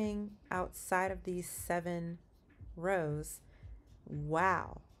anything outside of these 7 rows.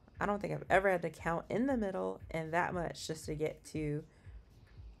 Wow. I don't think I've ever had to count in the middle and that much just to get to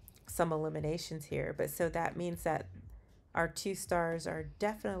some eliminations here. But so that means that our 2 stars are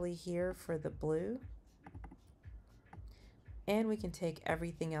definitely here for the blue. And we can take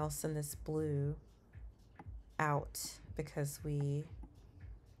everything else in this blue out because we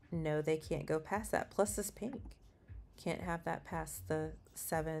know they can't go past that. Plus this pink. Can't have that past the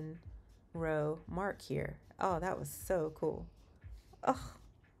 7 row mark here. Oh, that was so cool. Oh,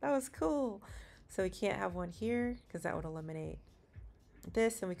 that was cool. So we can't have one here because that would eliminate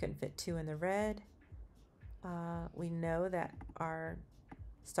this, and we couldn't fit 2 in the red. We know that our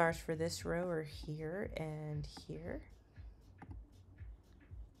stars for this row are here and here.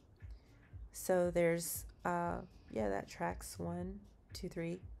 So there's, yeah, that tracks 1, 2,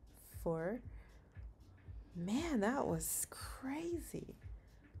 3, 4. Man, that was crazy.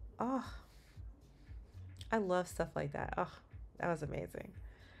 Oh, I love stuff like that. Oh, that was amazing.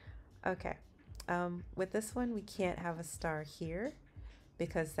 Okay. With this one, we can't have a star here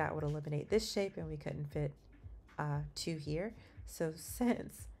because that would eliminate this shape and we couldn't fit 2 here. So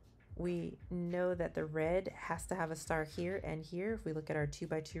since we know that the red has to have a star here and here, if we look at our 2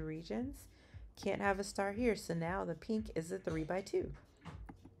 by 2 regions, can't have a star here. So now the pink is a 3 by 2.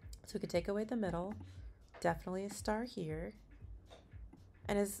 So we could take away the middle, definitely a star here.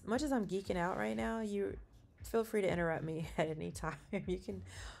 And as much as I'm geeking out right now, you feel free to interrupt me at any time. You can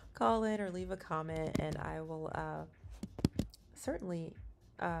call in or leave a comment and I will certainly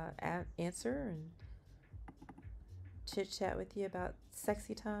answer and chit chat with you about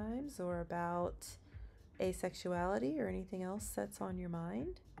sexy times or about asexuality or anything else that's on your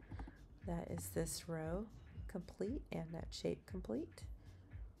mind. That is this row complete and that shape complete.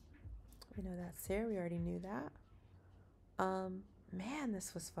 We know that's there. We already knew that. Man,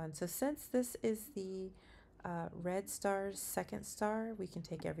 this was fun. So since this is the red star's second star, we can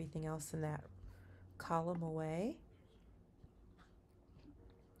take everything else in that column away.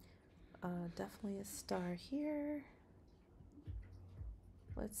 Definitely a star here.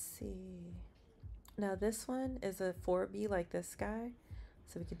 Let's see. Now this one is a 4B like this guy,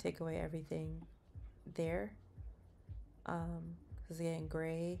 so we can take away everything there. Because again,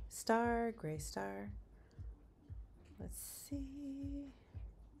 gray star, gray star. Let's see.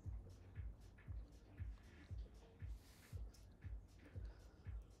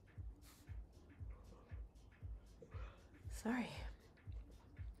 Sorry.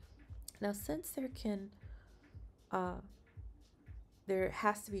 Now since there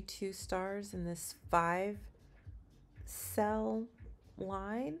has to be 2 stars in this 5 cell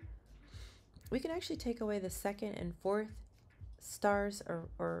line. We can actually take away the second and fourth stars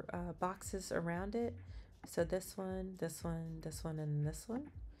or boxes around it. So this one, this one, this one, and this one.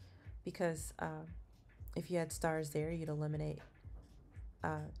 Because if you had stars there, you'd eliminate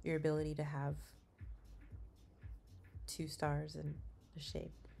your ability to have 2 stars in the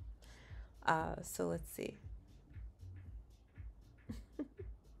shape. So let's see.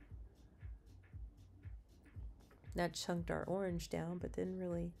 That chunked our orange down, but didn't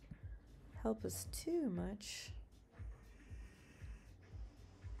really help us too much.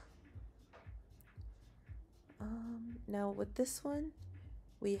 Now with this one,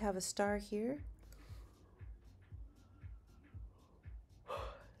 we have a star here.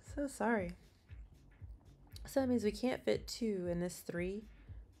 So sorry. So that means we can't fit 2 in this 3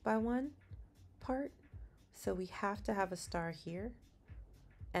 by 1 part. So we have to have a star here.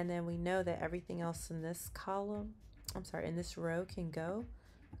 And then we know that everything else in this column, in this row can go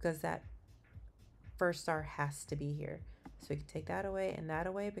because that first star has to be here. So we can take that away and that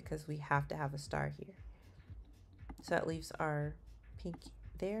away because we have to have a star here. So that leaves our pink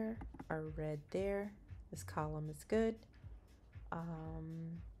there, our red there. This column is good.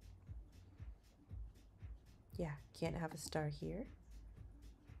 Yeah, can't have a star here.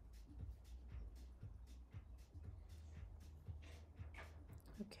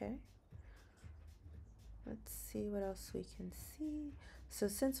 Okay. Let's see what else we can see. So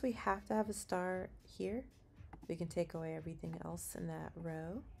since we have to have a star here, we can take away everything else in that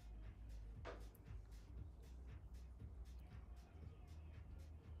row.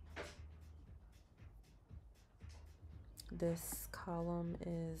 This column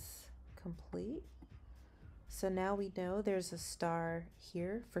is complete. So now we know there's a star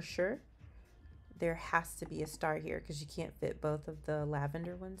here for sure. There has to be a star here because you can't fit both of the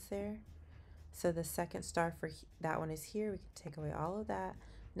lavender ones there. So the second star for that one is here. We can take away all of that.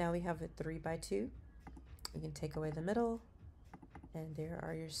 Now we have a 3 by 2. We can take away the middle, and there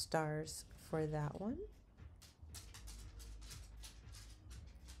are your stars for that one.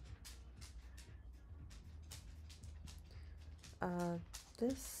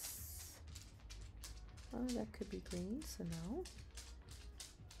 This, oh, that could be green, so no.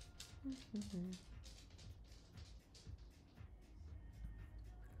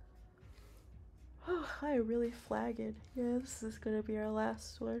 Oh, I really flagged. Yeah, this is gonna be our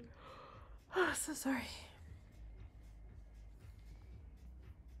last one. Oh, so sorry.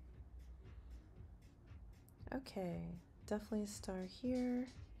 Okay, definitely a star here.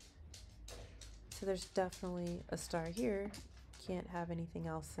 So there's definitely a star here. Can't have anything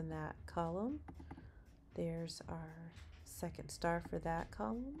else in that column. There's our second star for that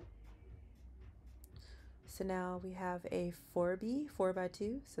column. So now we have a 4B, 4 by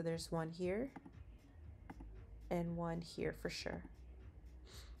 2. So there's one here and one here for sure.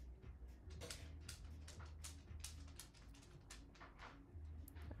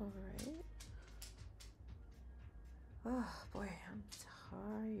 All right. Oh boy, I'm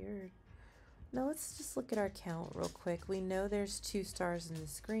tired. Now let's just look at our count real quick. We know there's 2 stars in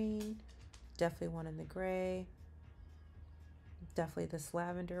this green, definitely one in the gray, definitely this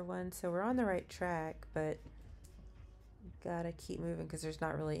lavender one. So we're on the right track, but gotta keep moving because there's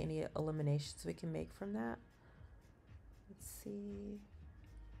not really any eliminations we can make from that. Let's see.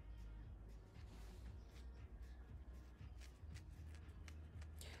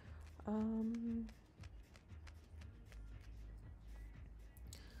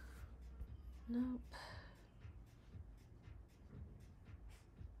 Nope.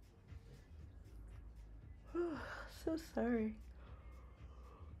 So sorry.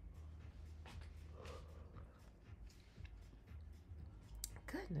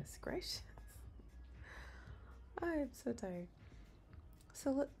 Goodness gracious. I am so tired.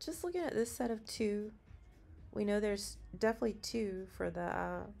 So look, just looking at this set of 2, we know there's definitely 2 for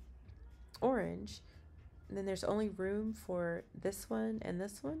the orange. And then there's only room for this one and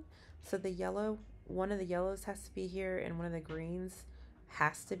this one. So the yellow, one of the yellows has to be here and one of the greens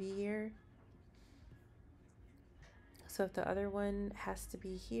has to be here. So if the other one has to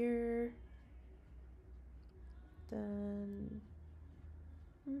be here, then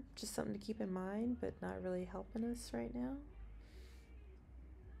just something to keep in mind, but not really helping us right now.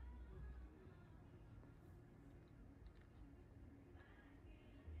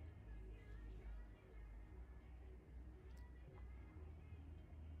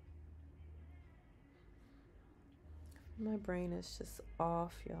 My brain is just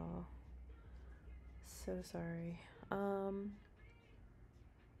off, y'all. So sorry.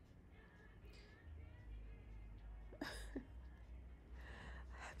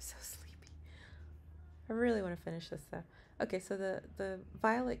 so sleepy. I really want to finish this though. Okay, so the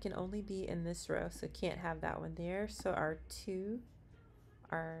violet can only be in this row, so can't have that one there. So our two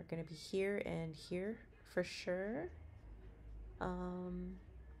are going to be here and here for sure. Let's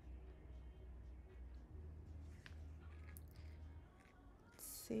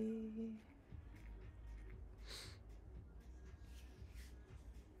see.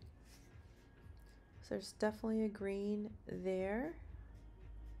 So there's definitely a green there.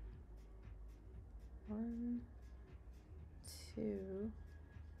 1, 2.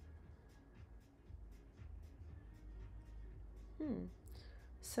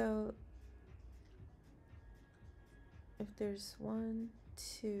 So if there's 1,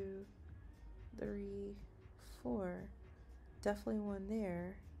 2, 3, 4, definitely one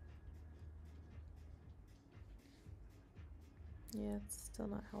there. Yeah, it's still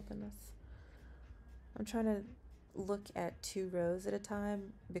not helping us. I'm trying to look at 2 rows at a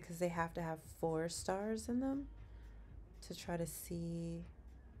time because they have to have 4 stars in them to try to see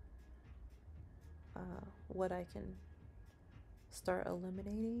what I can start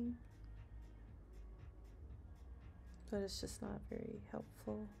eliminating. But it's just not very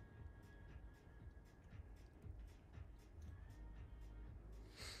helpful.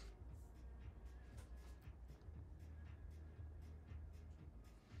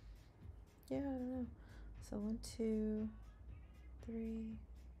 Yeah, I don't know. So 1, 2, 3.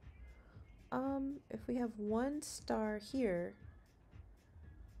 If we have 1 star here,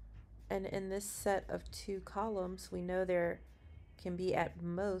 and in this set of 2 columns, we know there can be at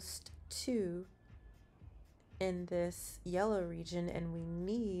most 2 in this yellow region, and we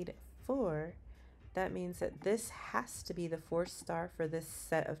need 4. That means that this has to be the 4th star for this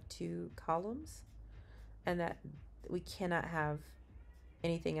set of 2 columns, and that we cannot have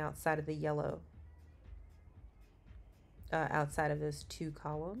anything outside of the yellow, outside of those 2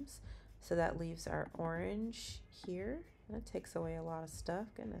 columns. So that leaves our orange here. That takes away a lot of stuff.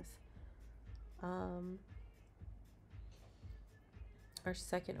 Goodness. Our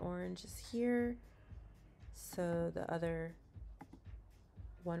second orange is here. So the other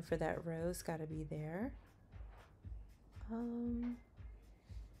one for that row's got to be there. Oh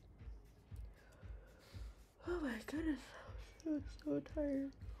my goodness. I'm so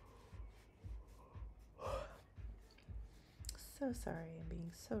tired. So sorry, I'm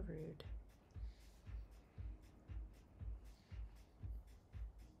being so rude.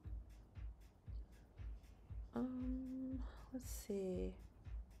 Let's see.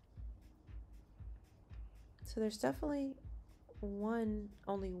 So there's definitely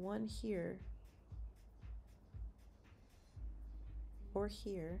only one here or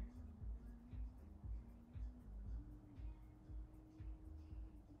here.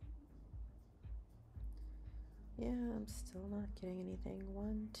 Yeah, I'm still not getting anything.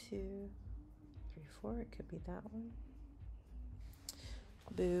 1, 2, 3, 4. It could be that one.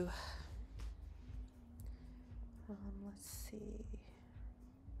 Boo. Let's see.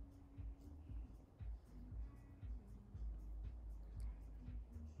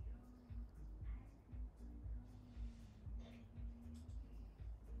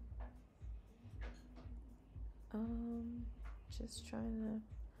 Just trying to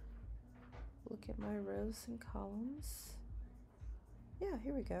look at my rows and columns. Yeah,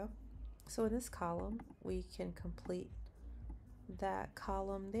 here we go. So in this column, we can complete that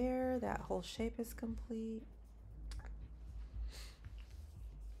column there. That whole shape is complete.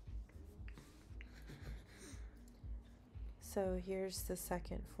 So here's the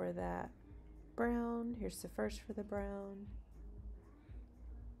second for that brown. Here's the first for the brown.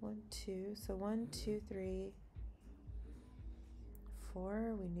 1, 2. So 1, 2, 3,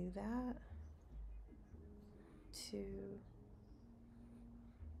 4. We knew that. 2.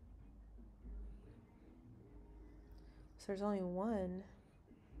 So there's only 1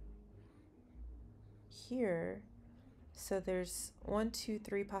 here. So there's 1, 2,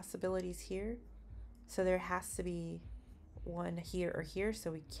 3 possibilities here. So there has to be 1 here or here.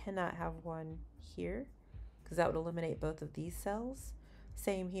 So we cannot have 1 here because that would eliminate both of these cells.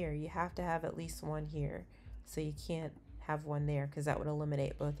 Same here. You have to have at least 1 here. So you can't have 1 there because that would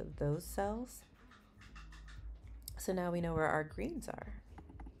eliminate both of those cells. So now we know where our greens are.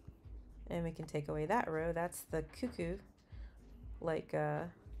 And we can take away that row. That's the cuckoo, like Elon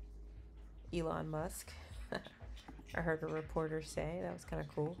Musk. I heard a reporter say. That was kind of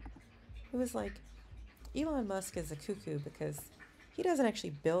cool. It was like, Elon Musk is a cuckoo because he doesn't actually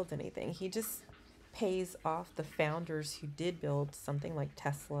build anything. He just pays off the founders who did build something like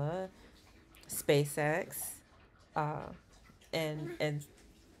Tesla, SpaceX, and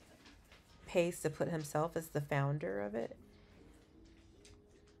pays to put himself as the founder of it.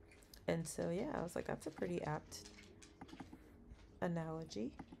 And so, yeah, I was like, that's a pretty apt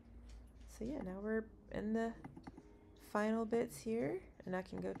analogy. So, yeah, now we're in the final bits here, and I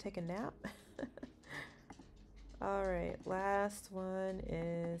can go take a nap. All right, last one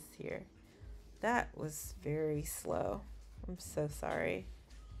is here. That was very slow. I'm so sorry.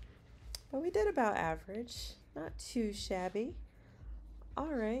 But we did about average, not too shabby.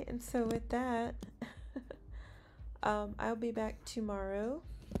 All right, and so with that, I'll be back tomorrow.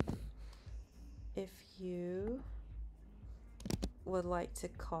 If you would like to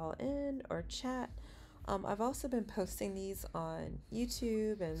call in or chat, I've also been posting these on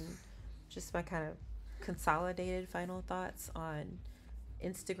YouTube and just my kind of consolidated final thoughts on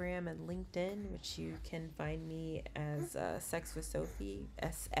Instagram and LinkedIn, which you can find me as Sex with Sophie,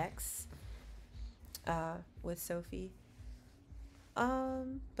 SX with Sophie.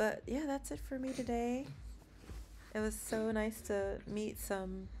 But yeah, that's it for me today. It was so nice to meet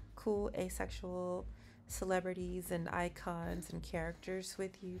some cool asexual celebrities and icons and characters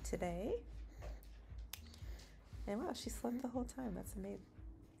with you today. And wow, she slept the whole time. That's amazing.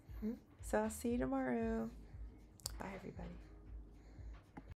 So I'll see you tomorrow. Bye, everybody.